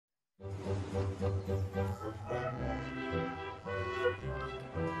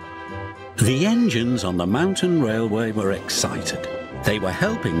The engines on the mountain railway were excited. They were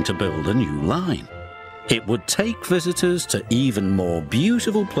helping to build a new line. It would take visitors to even more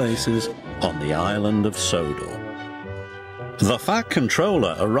beautiful places on the island of Sodor. The Fat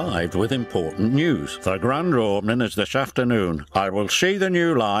Controller arrived with important news. The grand opening is this afternoon. I will see the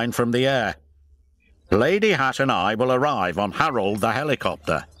new line from the air. Lady Hat and I will arrive on Harold the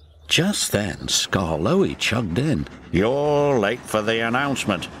helicopter. Just then, Skarloey chugged in. You're late for the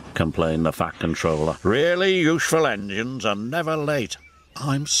announcement, complained the Fat Controller. Really useful engines are never late.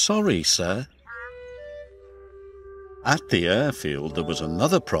 I'm sorry, sir. At the airfield, there was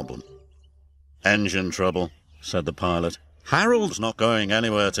another problem. Engine trouble, said the pilot. Harold's not going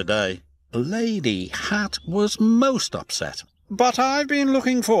anywhere today. Lady Hat was most upset. But I've been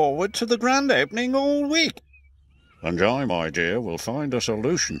looking forward to the grand opening all week. And I, my dear, will find a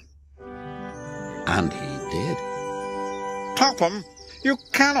solution. And he did. Topham, you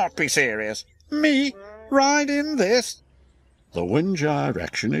cannot be serious. Me ride in this? The wind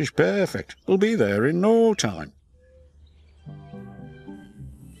direction is perfect. We'll be there in no time.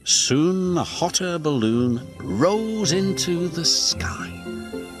 Soon the hot air balloon rose into the sky.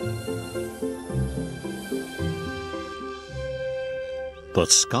 But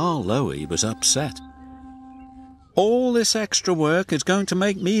Skarloey was upset. All this extra work is going to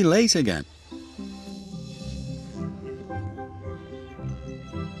make me late again.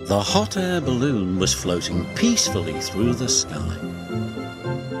 The hot air balloon was floating peacefully through the sky.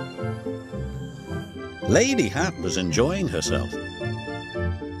 Lady Hat was enjoying herself.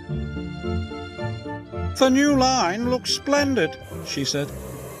 The new line looks splendid, she said.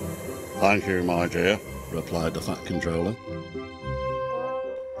 Thank you, my dear, replied the Fat Controller.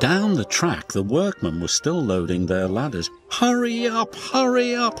 Down the track, the workmen were still loading their ladders. Hurry up,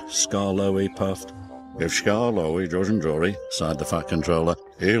 Skarloey puffed. If Skarloey doesn't hurry, sighed the Fat Controller,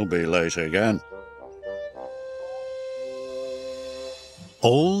 he'll be late again.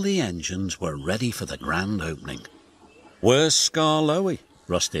 All the engines were ready for the grand opening. Where's Skarloey?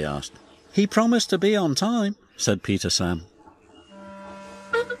 Rusty asked. He promised to be on time, said Peter Sam.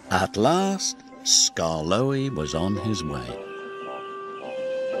 At last, Skarloey was on his way.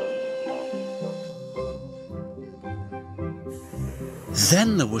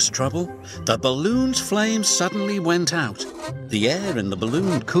 Then there was trouble. The balloon's flames suddenly went out. The air in the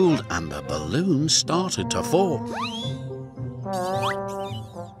balloon cooled and the balloon started to fall.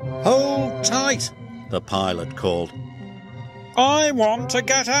 Hold tight, the pilot called. I want to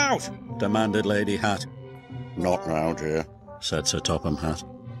get out, demanded Lady Hat. Not now, dear, said Sir Topham Hatt.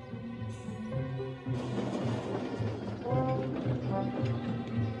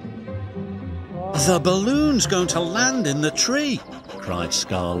 The balloon's going to land in the tree, cried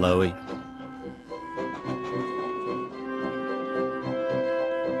Skarloey.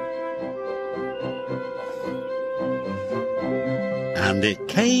 And it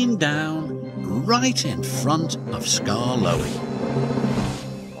came down right in front of Skarloey.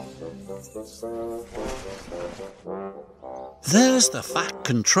 There's the Fat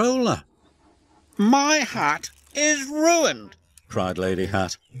Controller. My hat is ruined, cried Lady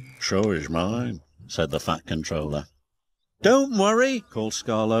Hat. So is mine, said the Fat Controller. Don't worry, called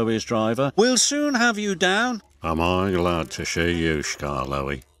Skarloey's driver. We'll soon have you down. Am I glad to see you,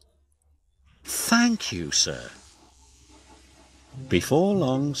 Skarloey? Thank you, sir. Before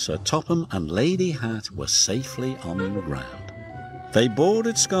long, Sir Topham and Lady Hat were safely on the ground. They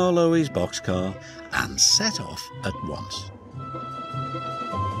boarded Skarloey's boxcar and set off at once.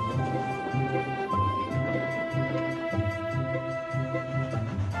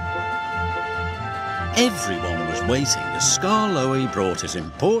 Everyone was waiting as Skarloey brought his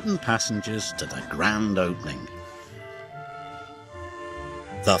important passengers to the grand opening.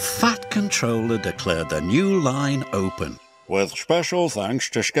 The Fat Controller declared the new line open. With special thanks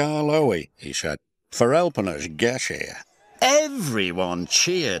to Skarloey, he said, for helping us get here. Everyone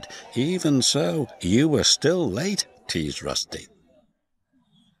cheered. Even so, you were still late, teased Rusty.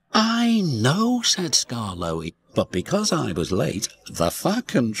 I know, said Skarloey, but because I was late, the Fat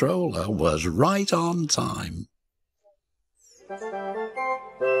Controller was right on time.